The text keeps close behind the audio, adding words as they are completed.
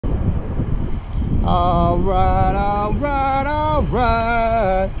All right, all right, all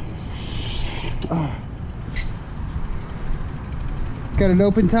right. Got an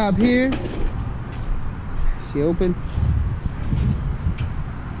open top here. She open.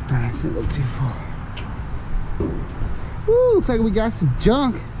 It's a little too far. Woo, looks like we got some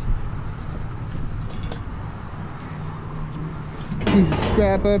junk. Piece of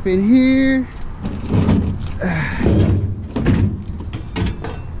scrap up in here.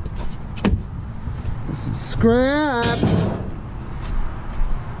 Some scrap.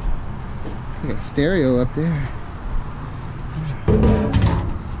 It's like a stereo up there.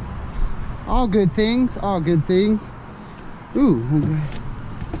 All good things, all good things. Ooh, okay.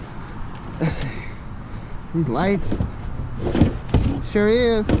 Let's see. These lights. Sure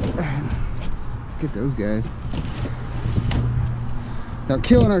is. Let's get those guys. Not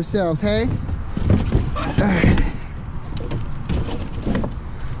killing ourselves, hey?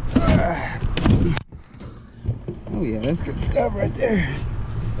 Oh yeah, that's good stuff right there.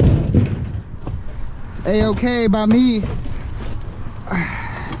 It's A-okay by me.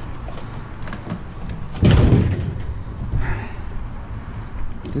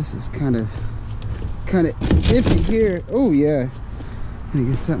 This is kind of iffy here. Oh yeah, I'm gonna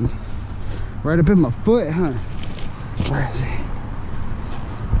get something right up in my foot, huh? Where is it?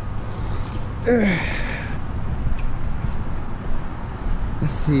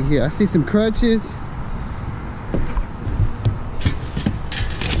 Let's see here. I see some crutches.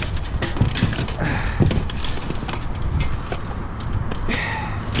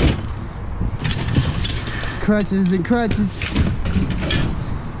 Crutches and crutches.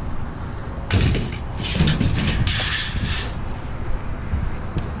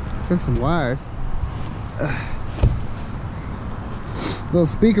 Got some wires. Little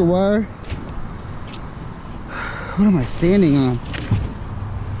speaker wire. What am I standing on?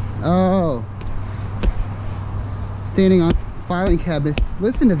 Oh, standing on filing cabinet.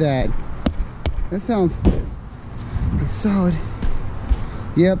 Listen to that. That sounds like solid.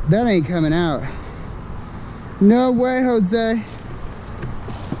 Yep, that ain't coming out. No way, Jose.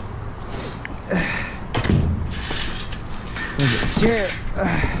 There's a chair.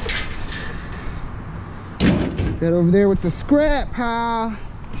 That over there with the scrap pile.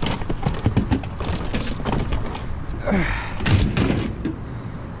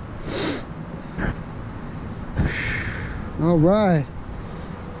 All right,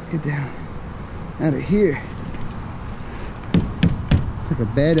 let's get down out of here. It's like a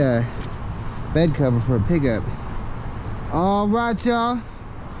bed cover for a pickup. All right, y'all.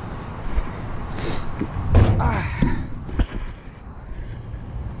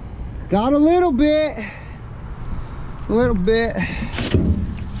 Got a little bit. On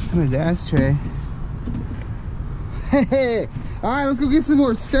an ashtray. Hey, all right, let's go get some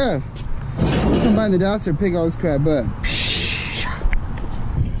more stuff. Let's come by the dumpster and pick all this crap up.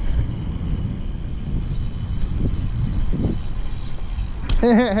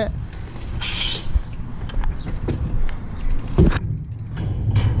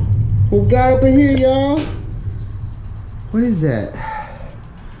 What we got up in here, y'all? What is that?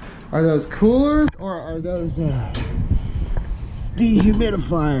 Are those coolers or are those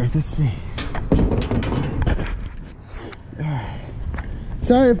dehumidifiers? Let's see. Alright.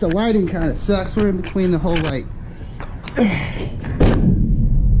 Sorry if the lighting kind of sucks. We're in between the whole like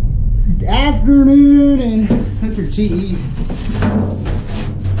afternoon and that's her GEs.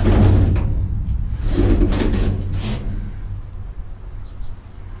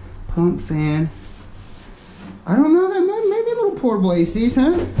 Pump fan. I don't know, that maybe little portable ACs,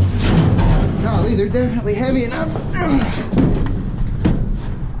 huh? Golly, they're definitely heavy enough.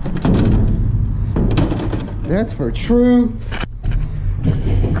 That's for true. Get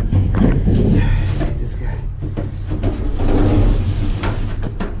this guy.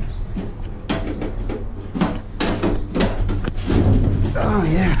 Oh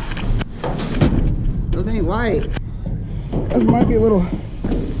yeah. Those ain't light. Those might be a little, I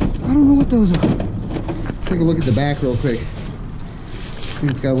don't know what those are. Take a look at the back real quick. I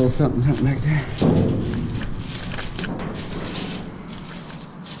think it's got a little something back there.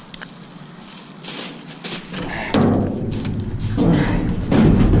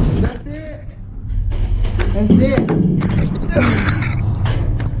 That's it. That's it.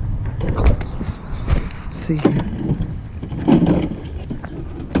 Let's see here.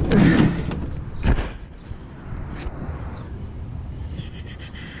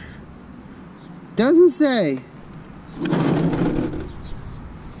 Doesn't say.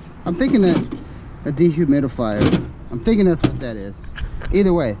 I'm thinking that a dehumidifier. I'm thinking that's what that is.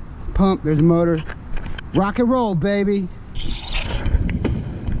 Either way, it's a pump, there's a motor. Rock and roll, baby.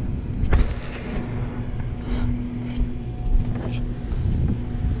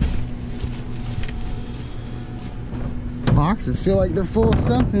 boxes feel like they're full of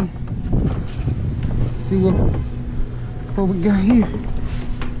something. Let's see what we got here.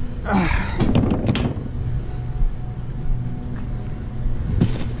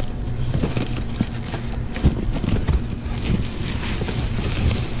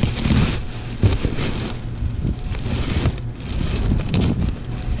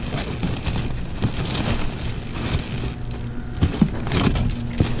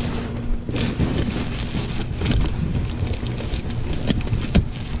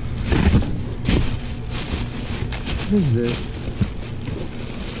 What is this?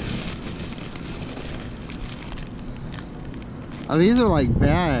 Oh, these are like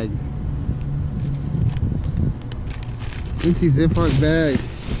bags. Empty Ziploc bags.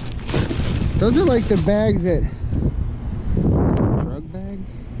 Those are like the bags that... drug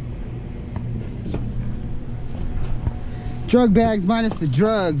bags? Drug bags minus the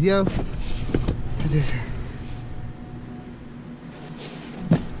drugs, yo.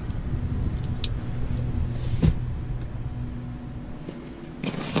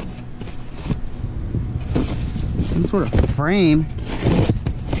 Some sort of frame.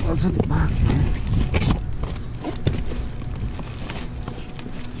 That's what the box is.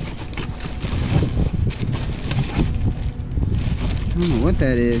 I don't know what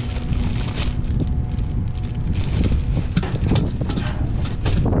that is.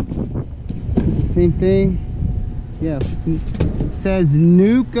 The same thing. Yeah. It says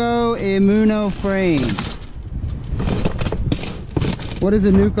Nuco Immuno frame. What is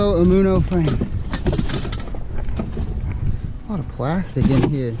a Nuco Immuno frame? A lot of plastic in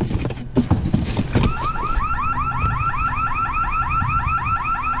here.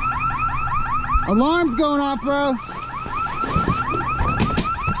 Alarm's going off, bro.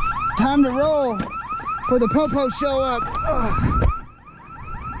 Time to roll for the popo show up. Ugh.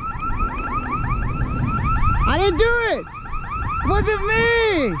 I didn't do it. It wasn't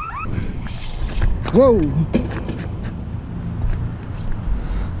me. Whoa.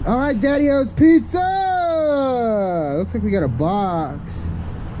 All right, Daddy-O's Pizza. Looks like we got a box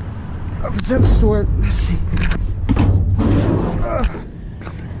of some sort. Let's see.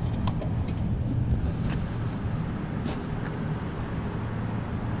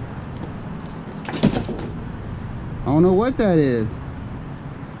 I don't know what that is.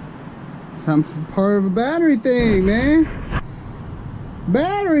 Some part of a battery thing, man.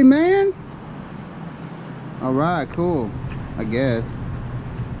 Battery, man. All right, cool. I guess.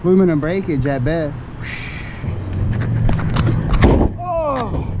 Aluminum breakage at best.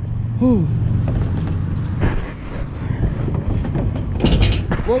 Ooh.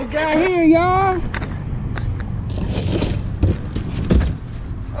 What we got here, y'all?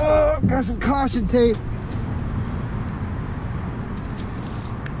 Oh, got some caution tape.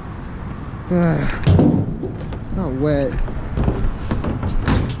 It's all wet.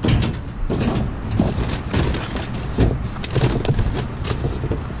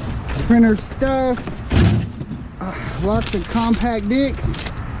 Printer stuff. Lots of compact discs.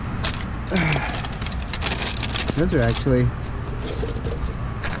 Those are actually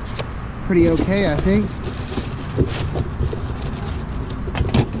pretty okay, I think.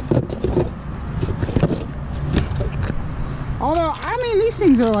 Although, I mean, these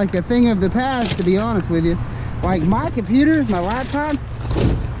things are like a thing of the past, to be honest with you. Like my computer, my laptop,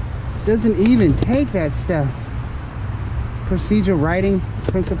 doesn't even take that stuff. Procedure writing,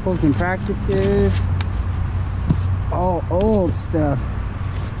 principles and practices. All old stuff.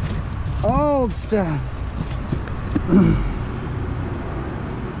 Old stuff.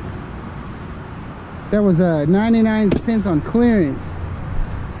 That was 99 cents on clearance.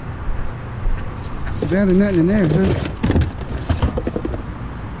 Too bad there's nothing in there, huh?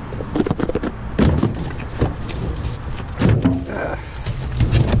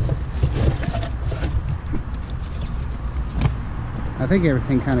 I think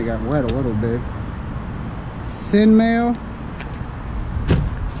everything kind of got wet a little bit. Send mail.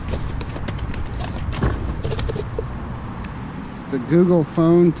 It's a Google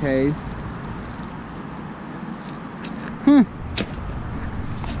phone case. Huh.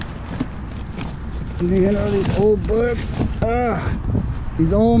 And they got all these old books.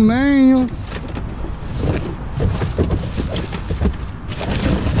 These old manuals.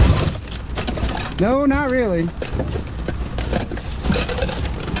 No, not really.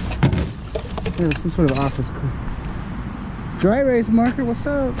 Yeah, some sort of office. Dry erase marker, what's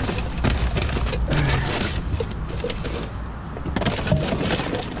up?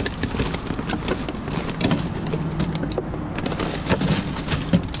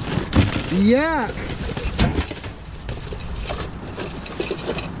 Yeah.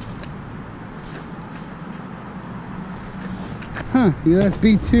 Huh,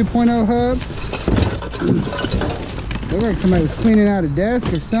 USB 2.0 hub. Looked like somebody was cleaning out a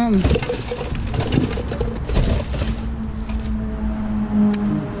desk or something.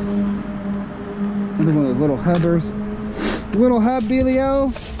 Another one of those little hubbers. Little hub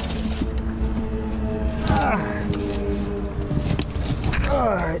dealio.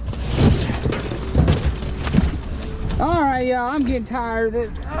 Alright. Alright, y'all. I'm getting tired of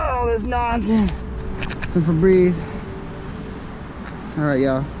this. Oh, this nonsense. Some Febreze. Alright,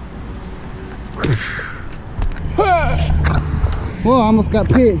 y'all. Whoa, I almost got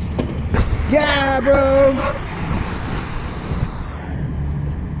pitched. Yeah, bro.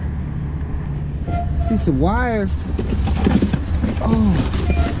 See some wire. Oh.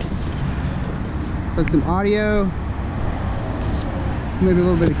 It's like some audio. Maybe a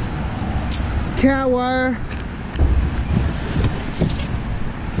little bit of cat wire.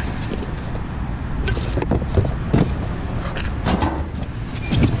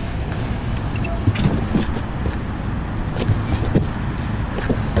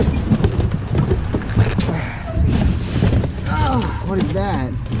 What is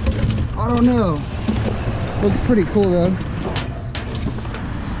that? I don't know. Looks pretty cool though.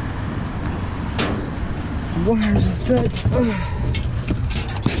 Some wires and such.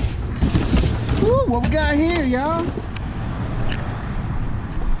 Ooh, what we got here, y'all?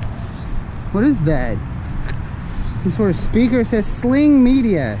 What is that? Some sort of speaker. It says Sling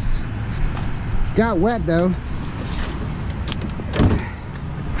Media. Got wet though.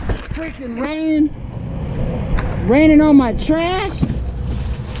 Freaking rain. Raining on my trash.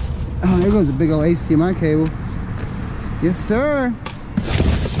 Oh, there goes a big old HDMI cable. Yes, sir.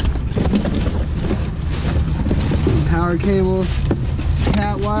 Power cables,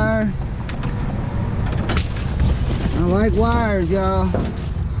 cat wire. I like wires, y'all.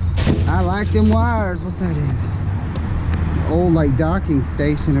 I like them wires. What that is? An old like docking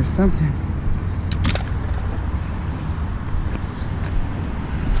station or something.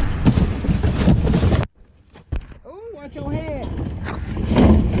 Watch your head.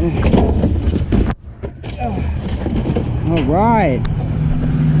 All right.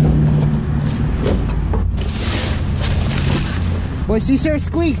 Boy, she sure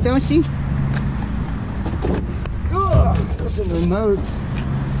squeaks, don't she? Ugh, there's some remotes.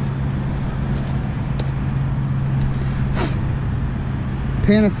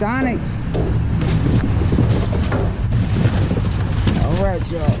 Panasonic. All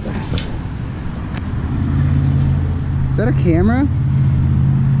right, y'all. Is that a camera?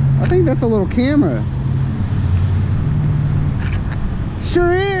 I think that's a little camera.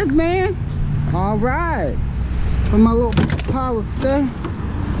 Sure is, man. All right. For my little pile of stuff.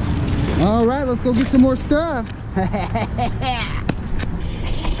 All right, let's go get some more stuff.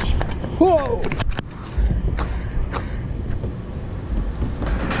 Whoa.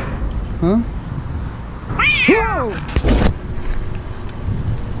 Huh? Whoa.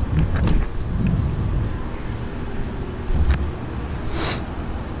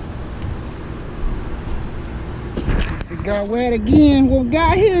 Got wet again. What we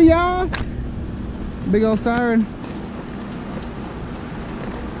got here, y'all? Big old siren.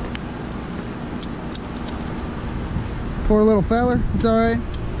 Poor little feller. It's all right.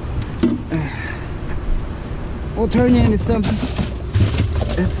 We'll turn you into something.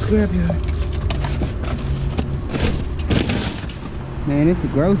 That's scrapyard. Man, it's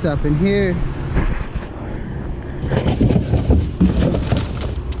gross up in here.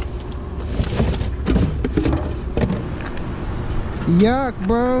 Yuck,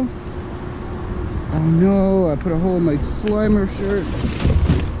 bro. Oh no, I put a hole in my Slimer shirt.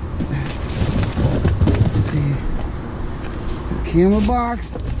 Let's see. Camera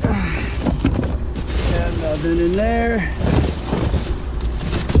box. Got nothing in there.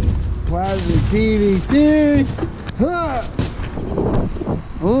 Plastic PVC. Huh.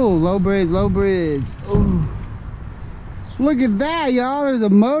 Oh, low bridge, low bridge. Oh. Look at that, y'all. There's a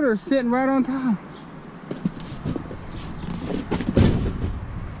motor sitting right on top.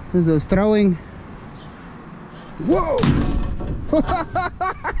 There's those throwing. Whoa!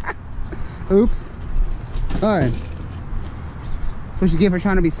 Oops. Alright. That's what you get for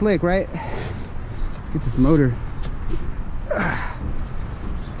trying to be slick, right? Let's get this motor.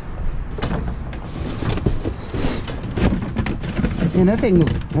 Man, that thing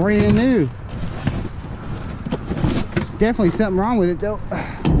looks brand new. Definitely something wrong with it though.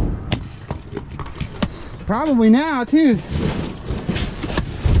 Probably now too.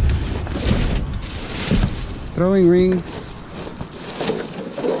 Throwing rings.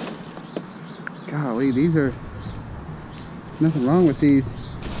 Golly, these are nothing wrong with these.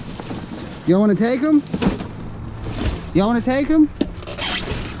 Y'all want to take them? Y'all want to take them?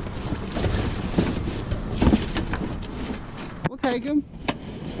 We'll take them.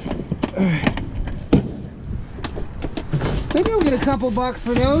 Maybe we'll get a couple bucks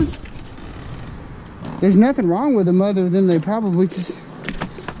for those. There's nothing wrong with them other than they probably just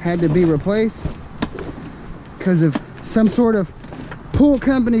had to be replaced because of some sort of pool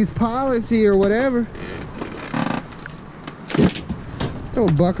company's policy or whatever. Throw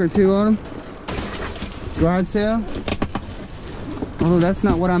a buck or two on them. Garage sale. Although that's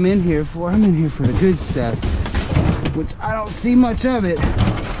not what I'm in here for. I'm in here for the good stuff, which I don't see much of it.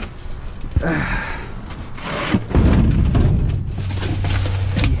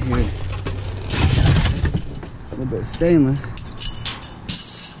 See here. A little bit of stainless.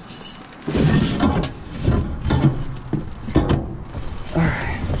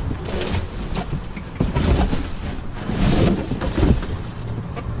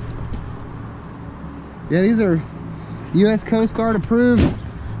 Yeah, these are U.S. Coast Guard approved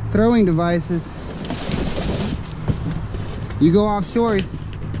throwing devices. You go offshore,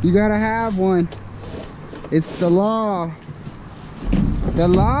 you gotta have one. It's the law. The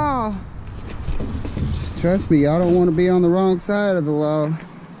law. Trust me, I don't want to be on the wrong side of the law.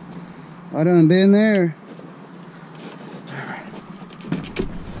 I done been there.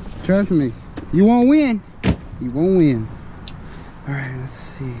 Trust me, you won't win. You won't win. All right, let's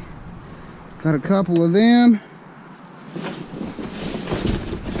see. Got a couple of them.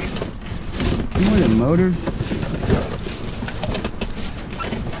 More than motors.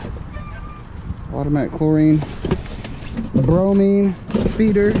 Automatic chlorine. Bromine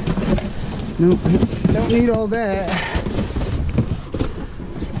feeder. Nope, don't need all that.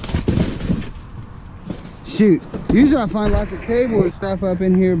 Shoot, usually I find lots of cable and stuff up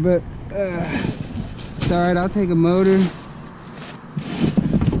in here, but it's alright, I'll take a motor.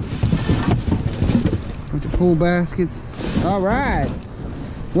 Bunch of pool baskets. Alright.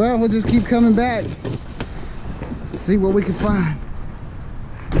 Well, we'll just keep coming back. See what we can find.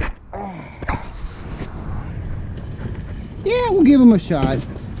 Yeah, we'll give them a shot.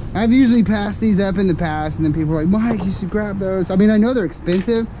 I've usually passed these up in the past, and then people are like, Mike, you should grab those. I mean, I know they're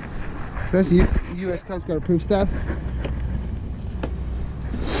expensive, especially U.S. Coast Guard approved stuff.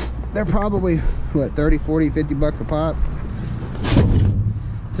 They're probably, what, 30, 40, 50 bucks a pop.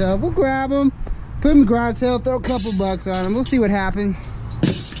 So we'll grab them, put them in the garage sale, throw a couple bucks on them. We'll see what happens.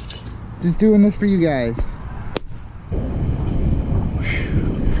 Just doing this for you guys.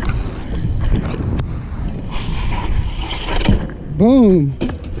 Boom.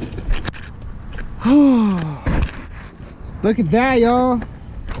 Look at that, y'all.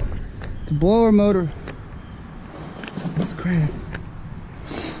 It's a blower motor. That's crap.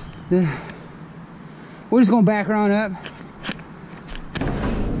 Yeah. We're just gonna back her on up.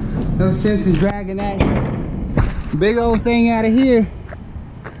 No sense in dragging that big old thing out of here.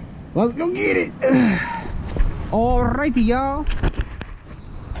 Let's go get it. Alrighty, y'all.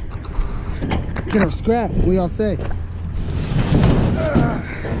 Get our scrap. We all say.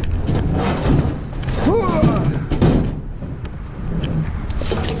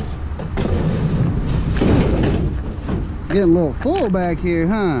 Getting a little full back here,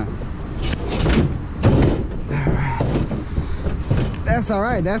 huh? That's all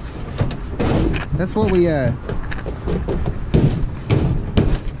right. That's what we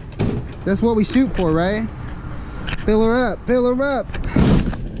that's what we shoot for, right? Fill her up, fill her up.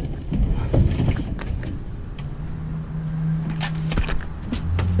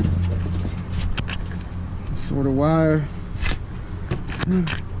 Sort of wire.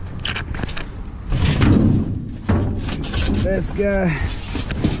 This guy.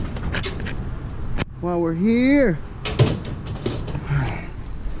 While we're here.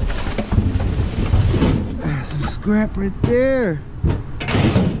 There's some scrap right there.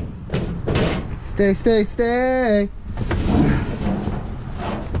 Stay, stay, stay.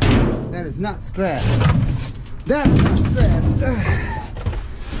 That is not scrap. That is not scrap.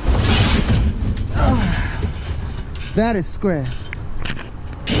 That is scrap.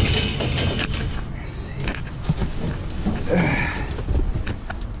 Let's see.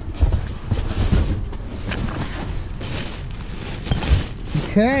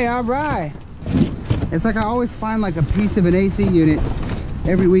 Okay, all right. It's like I always find like a piece of an AC unit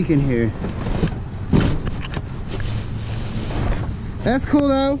every week in here. That's cool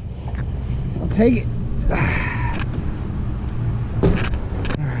though. I'll take it. All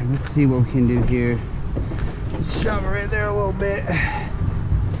right, let's see what we can do here. Shove her in there a little bit.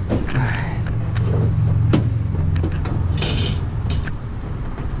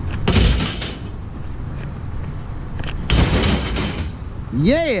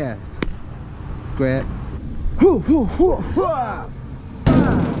 Yeah! Scrap. Alright,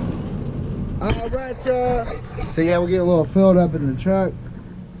 y'all. So yeah, we're getting a little filled up in the truck.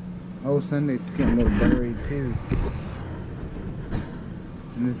 Oh, Sunday's getting a little buried too.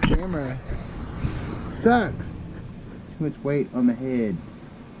 And this camera sucks. Too much weight on the head.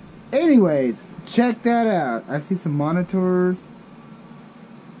 Anyways, check that out. I see some monitors,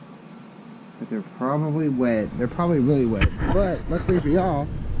 but they're probably wet. They're probably really wet. But luckily for y'all,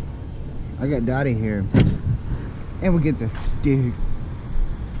 I got Dottie here, and we'll get the dude.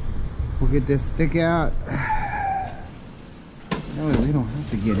 We'll get this stick out. No, we don't have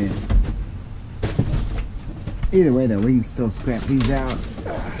to get in. Either way, though, we can still scrap these out.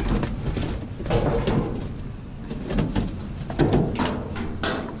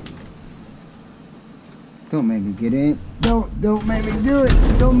 Don't make me get in. Don't make me do it.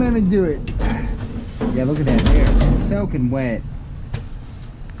 Don't make me do it. Yeah, look at that there. It's soaking wet.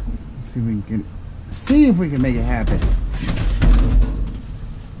 Let's see if we can make it happen.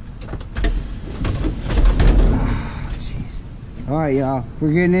 Oh, jeez. All right, y'all.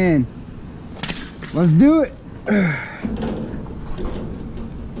 We're getting in. Let's do it.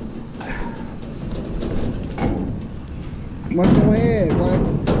 Watch your head.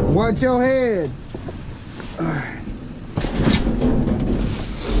 Watch your head. Alright.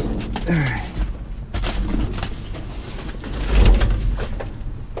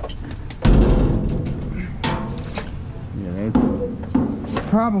 Yeah, that's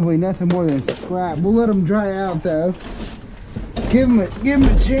probably nothing more than scrap. We'll let them dry out though. Give them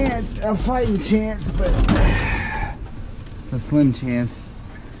a chance, a fighting chance, but it's a slim chance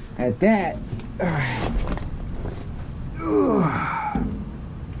at that.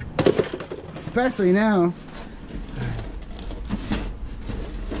 Especially now.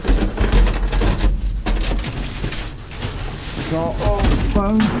 It's all old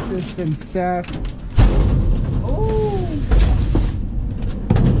phone system stuff. Oh.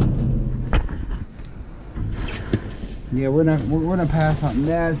 Yeah, we're gonna pass on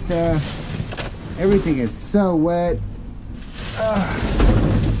that stuff. Everything is so wet.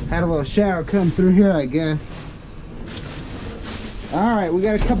 Had a little shower come through here, I guess. All right, we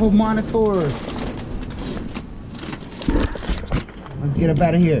got a couple monitors. Let's get up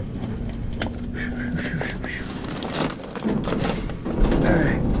out of here. All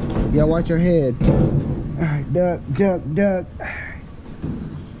right, yeah, watch your head. All right, duck.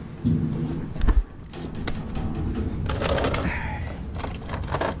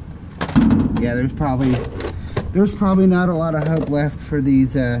 Yeah, there's probably not a lot of hope left for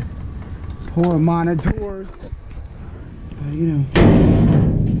these poor monitors. But you know,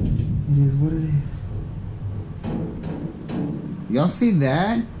 it is what it is. Y'all see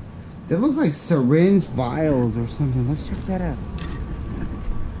that? That looks like syringe vials or something. Let's check that out.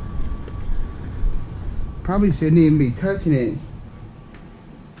 Probably shouldn't even be touching it.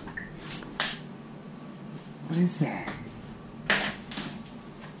 What is that?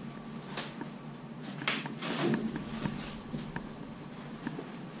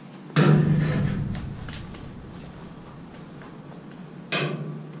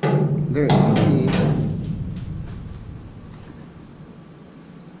 There it is.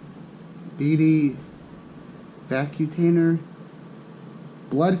 BD vacutainer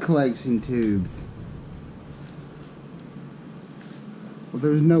blood collection tubes. Well,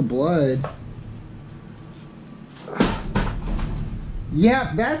 there's no blood.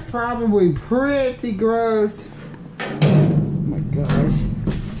 Yep, that's probably pretty gross. Oh my gosh.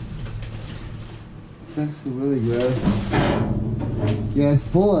 It's actually really gross. Yeah, it's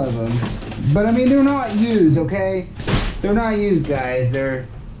full of them. But I mean, they're not used, okay? They're not used, guys. They're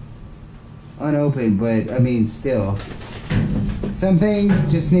unopened, but I mean, still. Some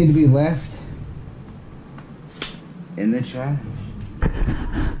things just need to be left in the trash.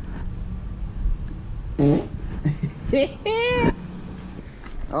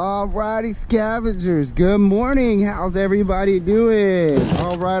 Alrighty, scavengers. Good morning. How's everybody doing?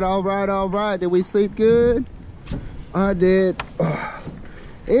 Alright. Did we sleep good? I did.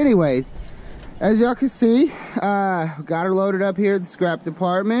 Anyways, as y'all can see, got her loaded up here at the scrap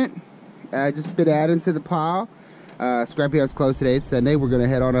department. Just been adding to the pile. Scrapyard's closed today. It's Sunday. We're gonna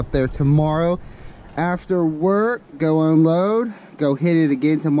head on up there tomorrow after work. Go unload. Go hit it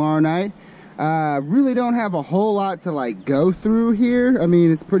again tomorrow night. Really don't have a whole lot to like go through here. I mean,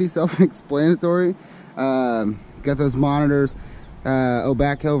 it's pretty self-explanatory. Got those monitors.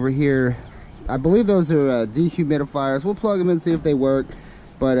 Back over here, I believe those are dehumidifiers. We'll plug them in and see if they work.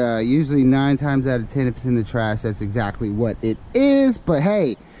 But usually 9 times out of 10, if it's in the trash, that's exactly what it is. But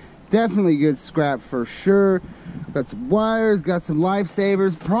hey, definitely good scrap for sure. Got some wires, got some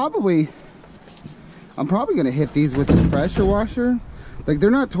lifesavers. Probably, I'm probably gonna hit these with the pressure washer. Like, they're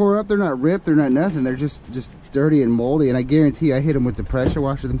not tore up, they're not ripped, they're not nothing. They're just dirty and moldy. And I guarantee you, I hit them with the pressure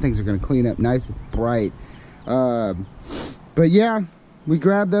washer, them things are gonna clean up nice and bright. But yeah, we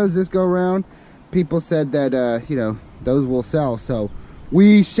grabbed those this go around. People said that you know, those will sell, so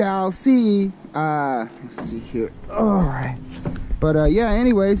we shall see. Let's see here. All right. But yeah,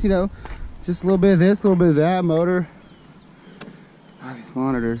 anyways, you know, just a little bit of this, a little bit of that. Motor. Oh, these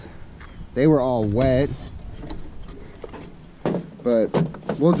monitors, they were all wet. But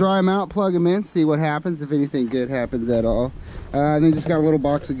we'll dry them out, plug them in, see what happens, if anything good happens at all. And then just got a little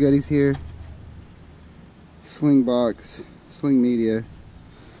box of goodies here. Sling box, sling media.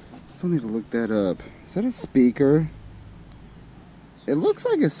 Still need to look that up. Is that a speaker? It looks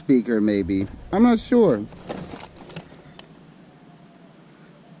like a speaker, maybe. I'm not sure.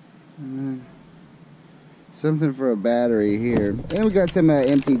 Something for a battery here. And we got some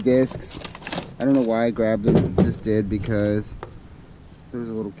empty discs. I don't know why I grabbed them. Just did because there's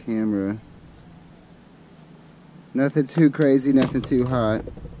a little camera. Nothing too crazy, nothing too hot.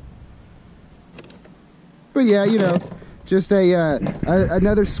 But yeah, you know, just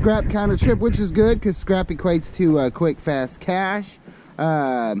another scrap kind of trip, which is good because scrap equates to quick, fast cash.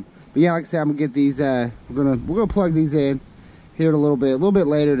 But yeah, like I said, I'm gonna get these. We're gonna plug these in here in a little bit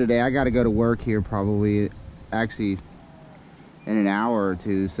later today. I got to go to work here probably, actually, in an hour or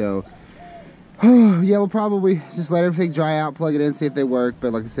two. So yeah, we'll probably just let everything dry out, plug it in, see if they work.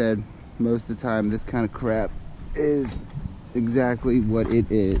 But like I said, most of the time, this kind of crap is exactly what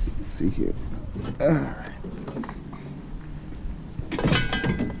it is. Let's see here. All right.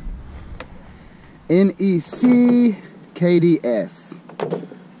 NEC KDS.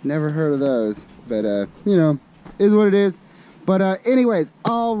 Never heard of those, but you know, is what it is. But anyways,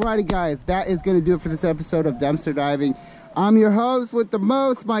 alrighty guys, that is gonna do it for this episode of Dumpster Diving. I'm your host with the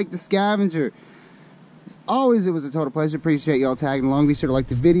most, Mike the Scavenger. As always, it was a total pleasure. Appreciate y'all tagging along. Be sure to like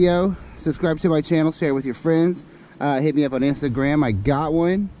the video, subscribe to my channel, share it with your friends. Hit me up on Instagram. I got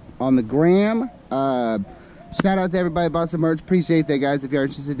one on the gram. Shout out to everybody that bought some merch. Appreciate that, guys. If you're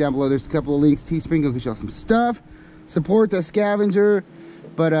interested, down below there's a couple of links. Teespring, go get y'all some stuff. Support the Scavenger.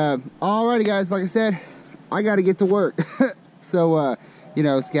 But alrighty guys, like I said, I gotta get to work. So you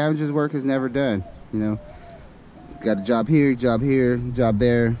know, Scavenger's work is never done. You know, got a job here, job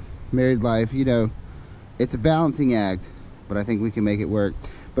there, married life. You know, it's a balancing act, but I think we can make it work.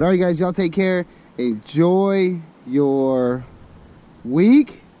 But alright guys, y'all take care. Enjoy your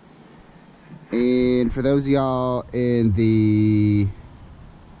week. And for those of y'all in the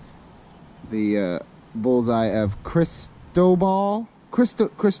bullseye of Cristobal,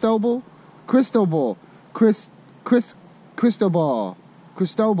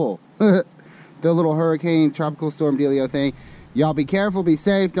 the little hurricane tropical storm dealio thing, y'all be careful, be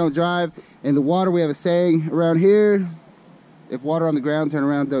safe, don't drive in the water. We have a saying around here: if water on the ground, turn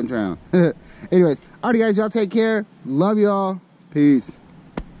around, don't drown. Anyways, alright guys, y'all take care. Love y'all. Peace.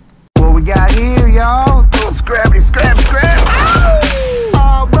 What we got here, y'all? Scrappity, scrap, scrap.